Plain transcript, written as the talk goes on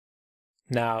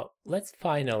Now let's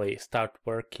finally start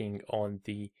working on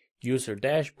the user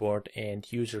dashboard and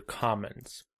user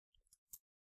comments.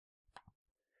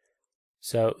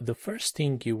 So the first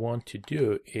thing you want to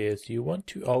do is you want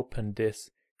to open this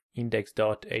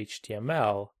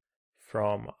index.html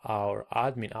from our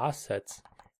admin assets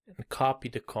and copy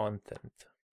the content.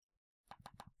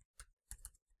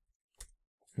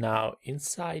 Now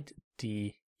inside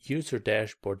the user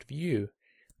dashboard view,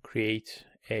 create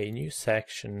a new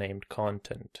section named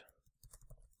content.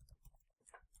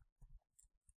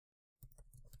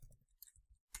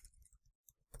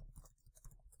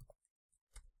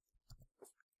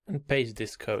 And paste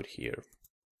this code here.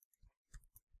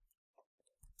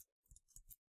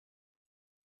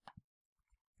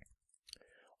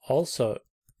 Also,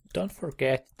 don't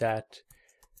forget that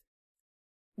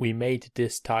we made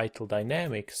this title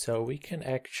dynamic, so we can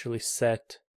actually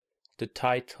set the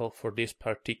title for this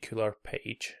particular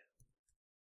page.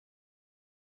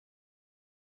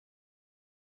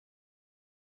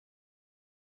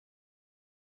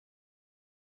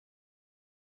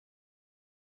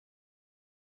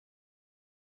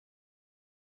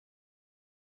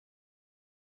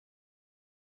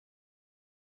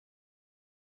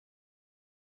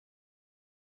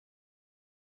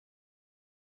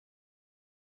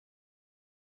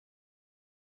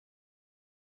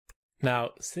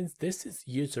 Now, since this is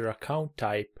user account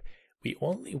type, we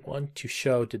only want to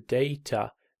show the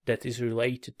data that is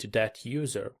related to that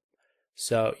user.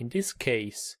 So in this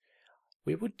case,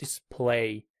 we would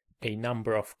display a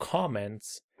number of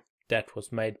comments that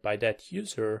was made by that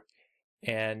user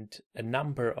and a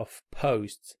number of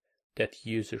posts that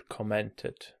user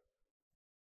commented.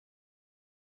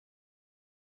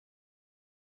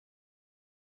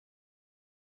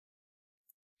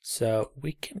 So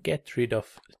we can get rid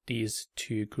of these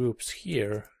two groups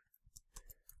here.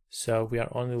 So we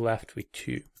are only left with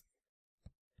two.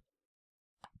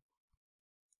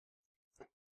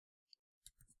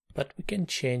 But we can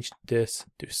change this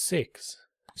to 6.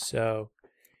 So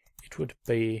it would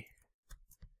be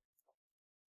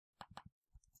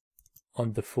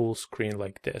on the full screen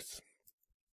like this.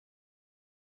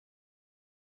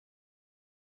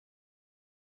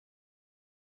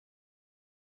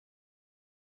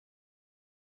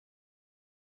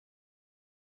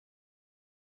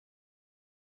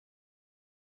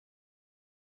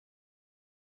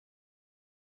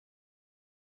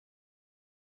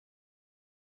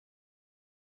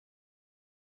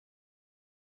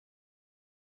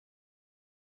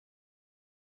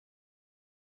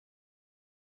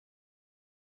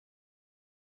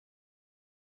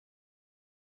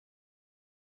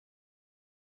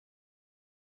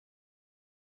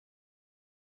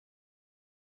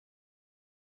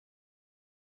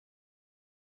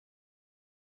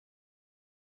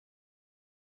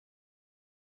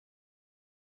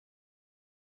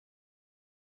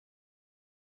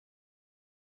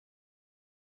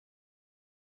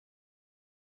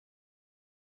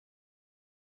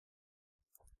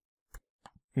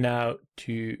 Now,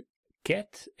 to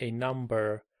get a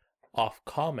number of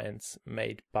comments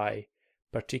made by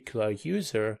particular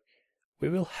user, we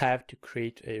will have to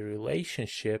create a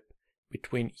relationship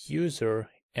between user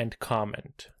and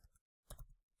comment.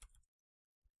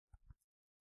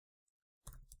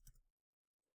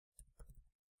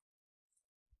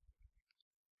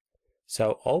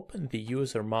 So open the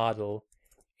user model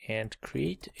and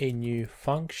create a new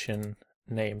function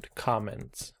named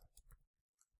comments.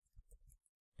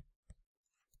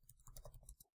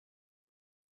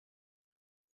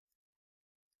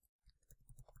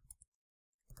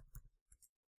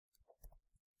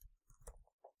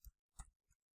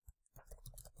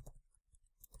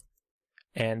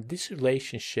 And this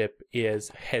relationship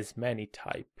has many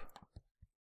type.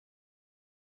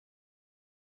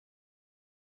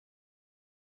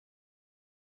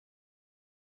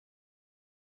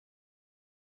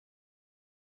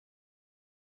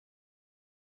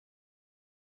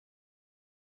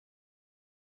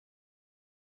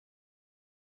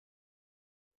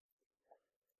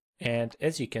 And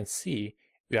as you can see,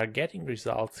 we are getting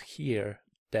results here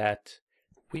that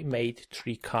we made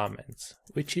 3 comments,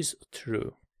 which is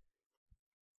true.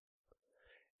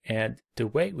 And the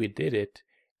way we did it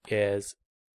is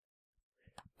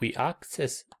we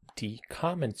access the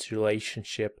comments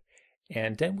relationship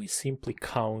and then we simply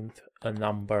count a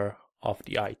number of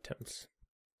the items.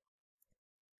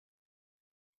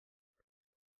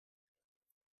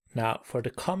 Now, for the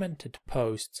commented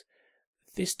posts,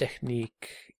 this technique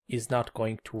is not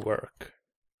going to work.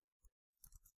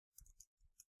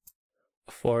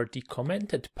 For the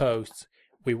commented posts,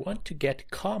 we want to get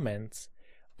comments,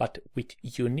 but with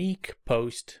unique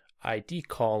post ID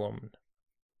column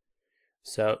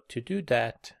So to do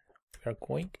that, we are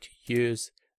going to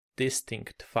use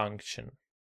distinct function.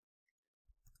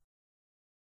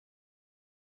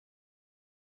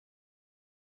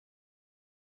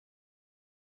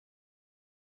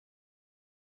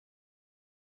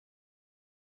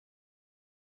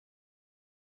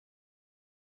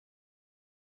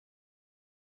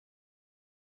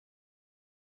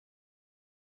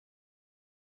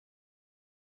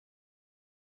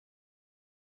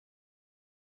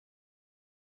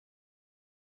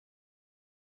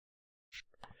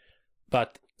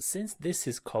 But since this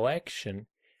is collection,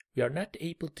 we are not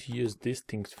able to use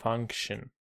distinct function.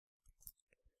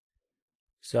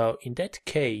 So in that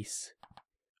case,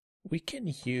 we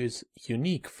can use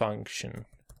unique function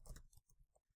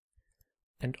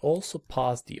and also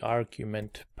pass the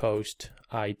argument post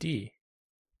ID.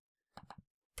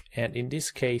 And in this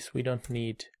case, we don't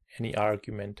need any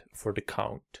argument for the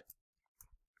count.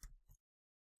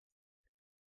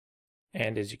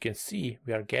 And as you can see,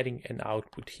 we are getting an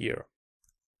output here.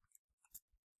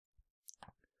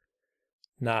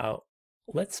 Now,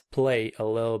 let's play a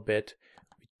little bit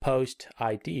with post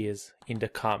IDs in the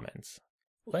comments.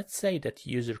 Let's say that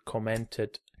user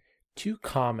commented 2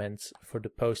 comments for the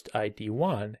post ID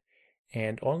 1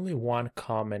 and only 1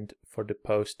 comment for the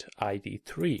post ID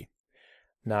 3.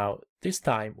 Now, this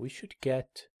time we should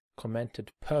get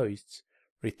commented posts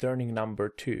returning number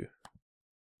 2.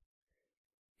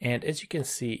 And as you can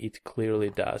see, it clearly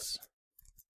does.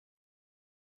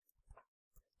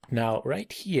 Now,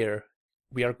 right here,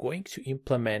 we are going to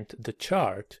implement the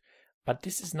chart, but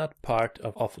this is not part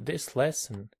of this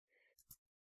lesson.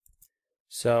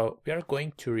 So we are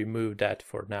going to remove that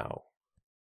for now.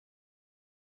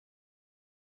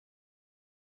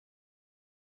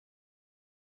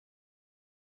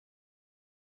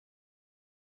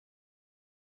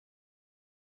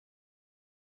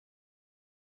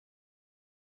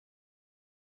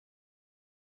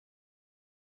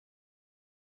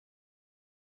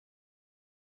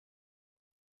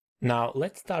 Now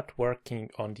let's start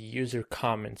working on the user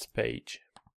comments page.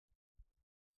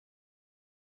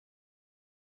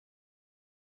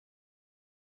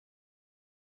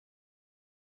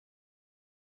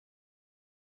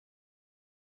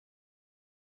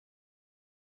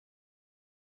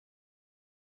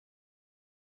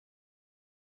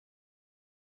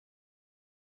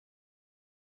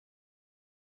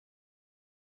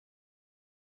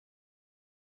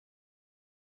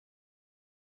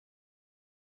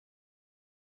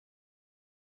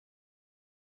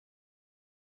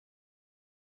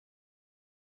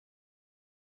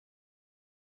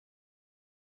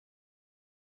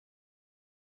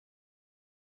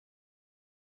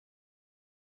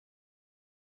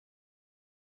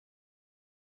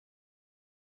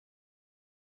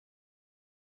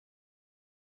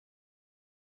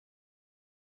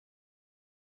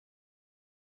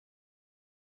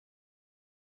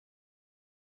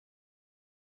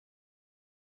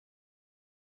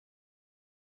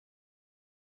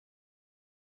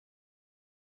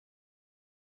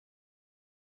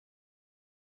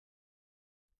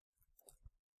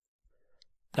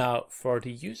 Now for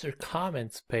the user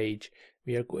comments page,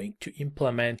 we are going to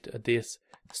implement this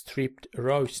stripped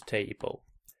rows table.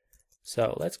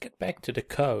 So let's get back to the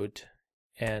code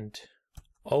and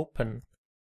open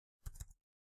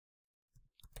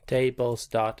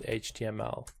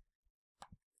tables.html.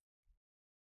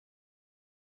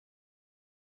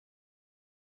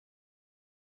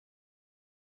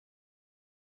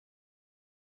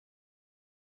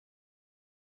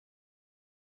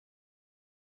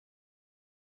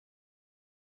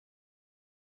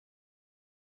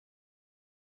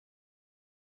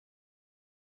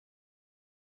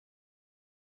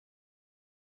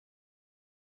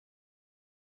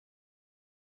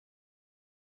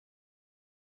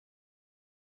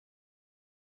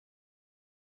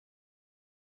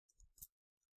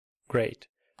 Great.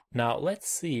 Now let's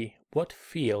see what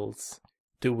fields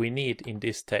do we need in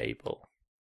this table.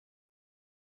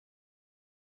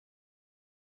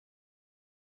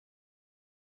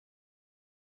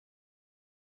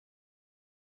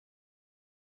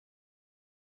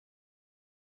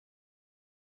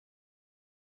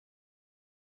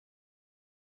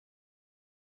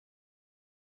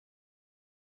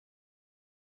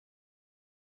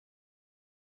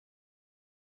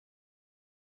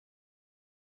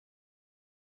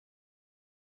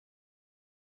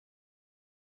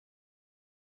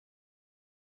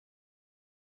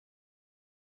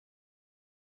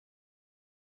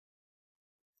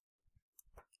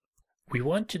 We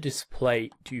want to display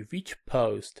to which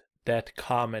post that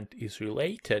comment is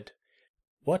related,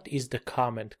 what is the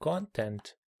comment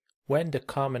content, when the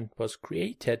comment was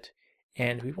created,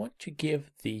 and we want to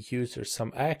give the user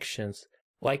some actions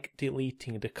like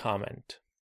deleting the comment.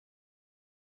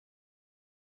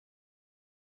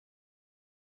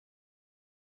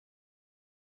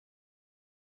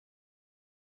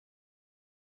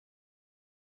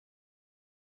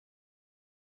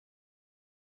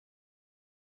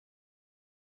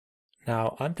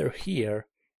 Now under here,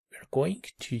 we're going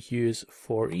to use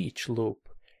for each loop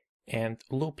and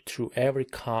loop through every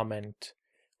comment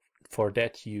for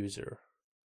that user.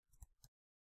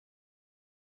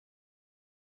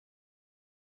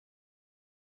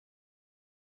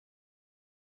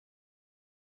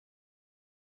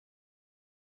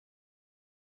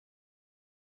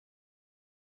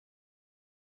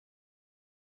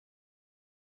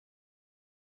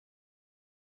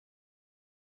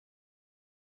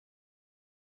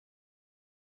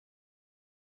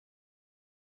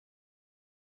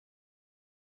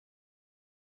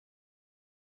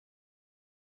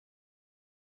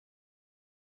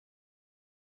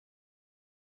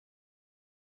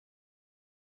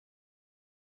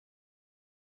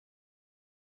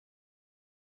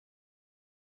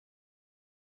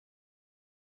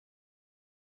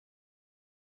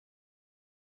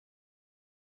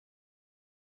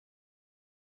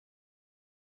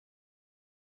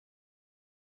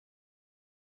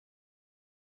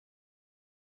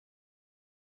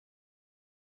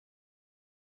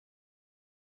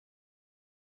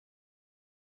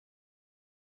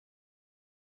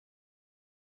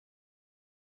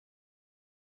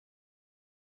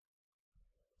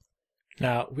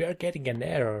 Now we are getting an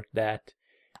error that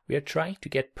we are trying to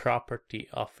get property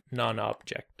of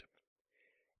non-object.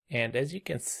 And as you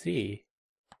can see,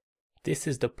 this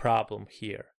is the problem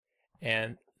here.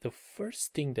 And the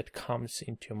first thing that comes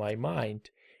into my mind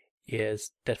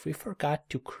is that we forgot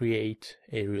to create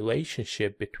a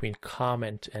relationship between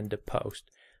comment and the post.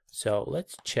 So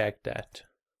let's check that.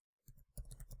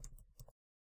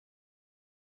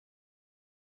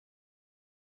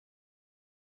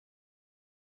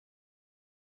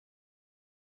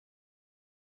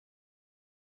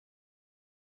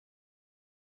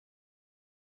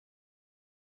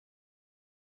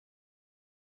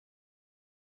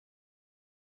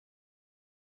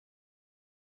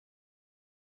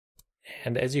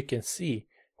 And as you can see,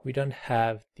 we don't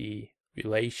have the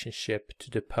relationship to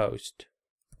the post.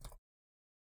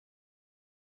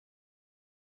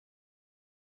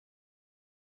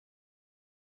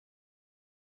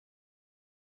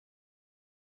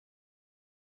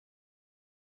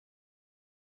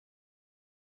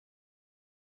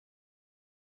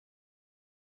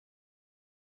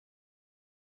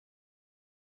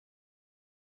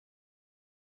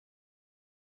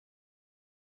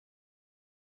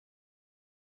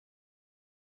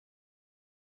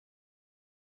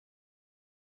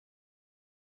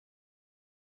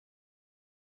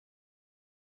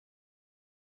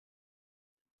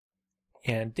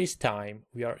 And this time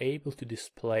we are able to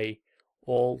display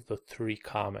all the 3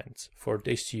 comments for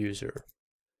this user.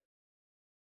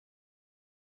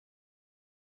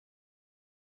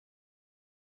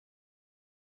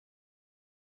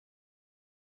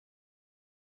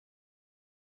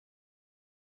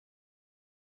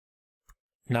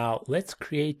 Now let's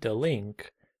create the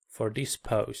link for this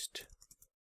post.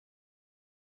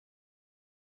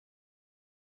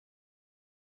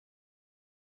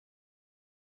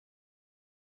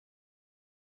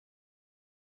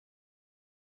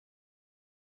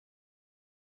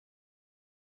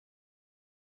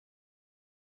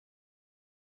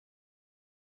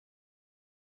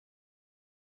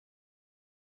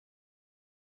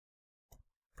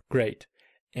 Great.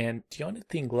 And the only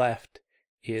thing left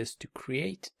is to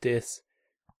create this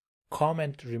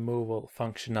comment removal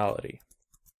functionality.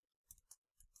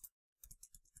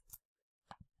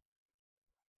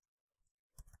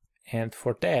 And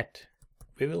for that,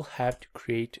 we will have to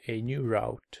create a new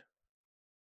route.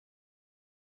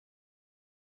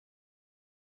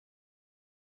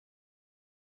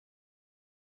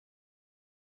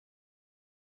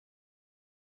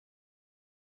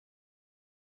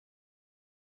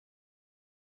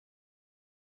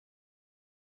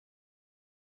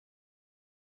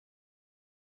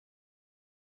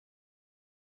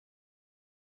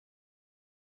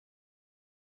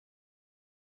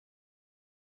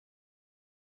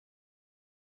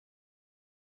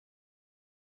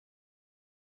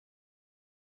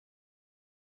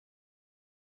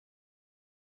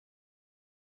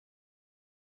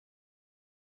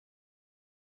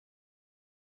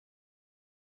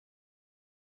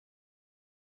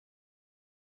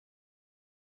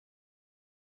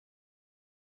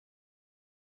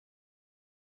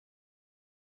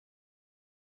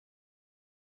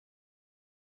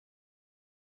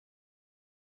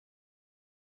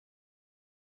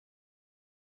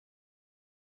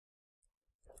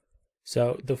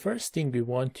 So the first thing we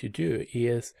want to do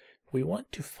is we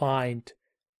want to find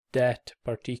that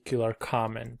particular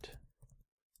comment.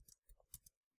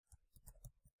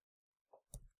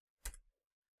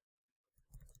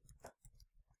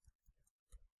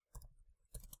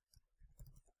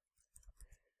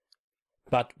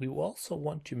 But we also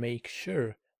want to make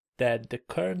sure that the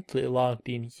currently logged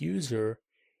in user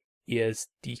is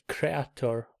the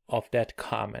creator of that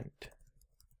comment.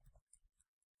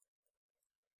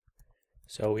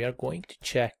 So we are going to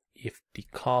check if the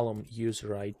column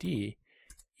user ID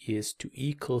is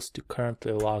equals to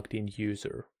currently logged in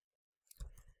user.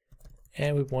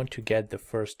 And we want to get the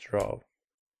first row.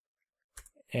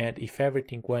 And if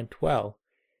everything went well,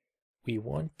 we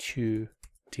want to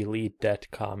delete that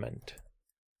comment.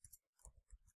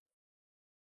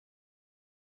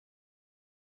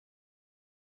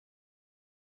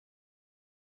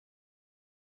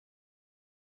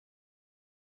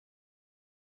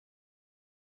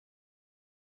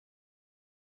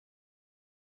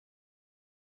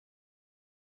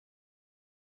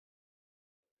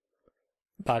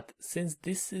 But since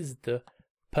this is the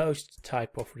post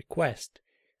type of request,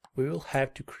 we will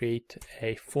have to create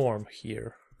a form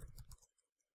here.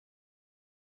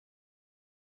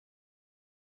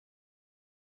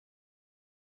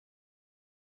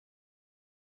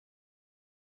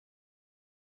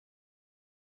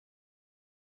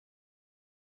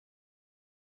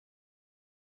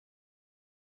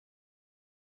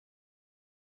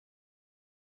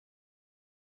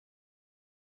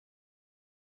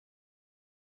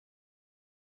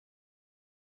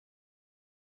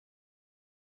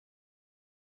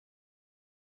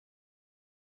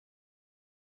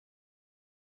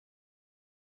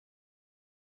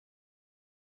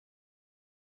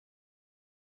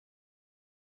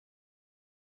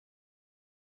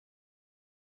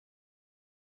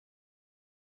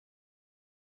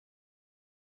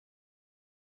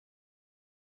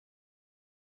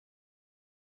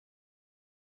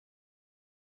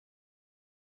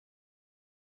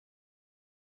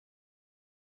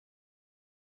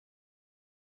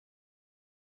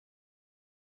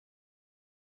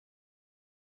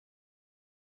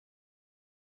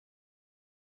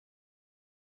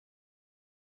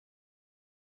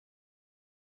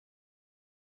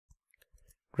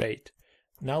 Great.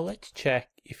 Now let's check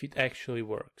if it actually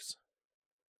works.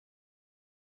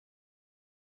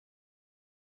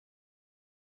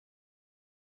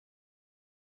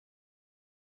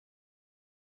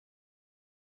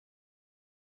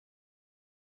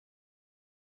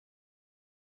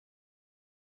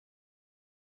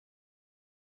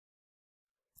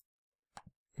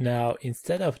 Now,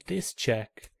 instead of this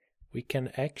check, we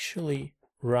can actually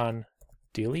run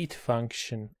delete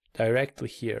function directly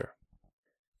here.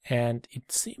 And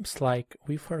it seems like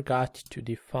we forgot to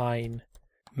define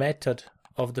method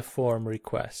of the form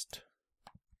request.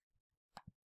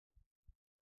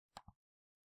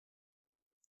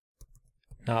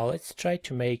 Now let's try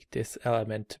to make this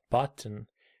element button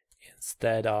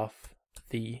instead of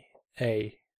the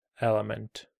A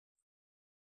element.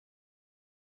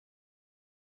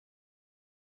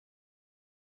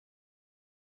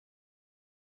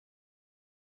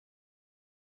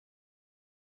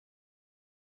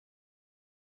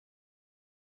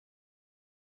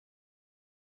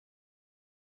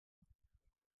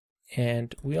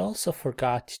 And we also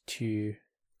forgot to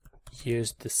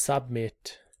use the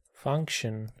submit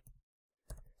function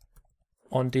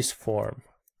on this form.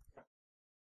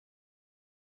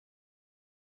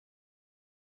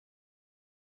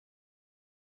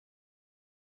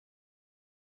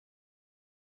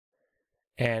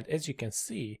 And as you can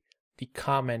see, the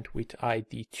comment with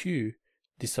ID 2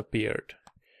 disappeared,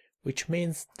 which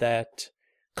means that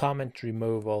comment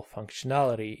removal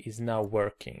functionality is now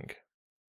working.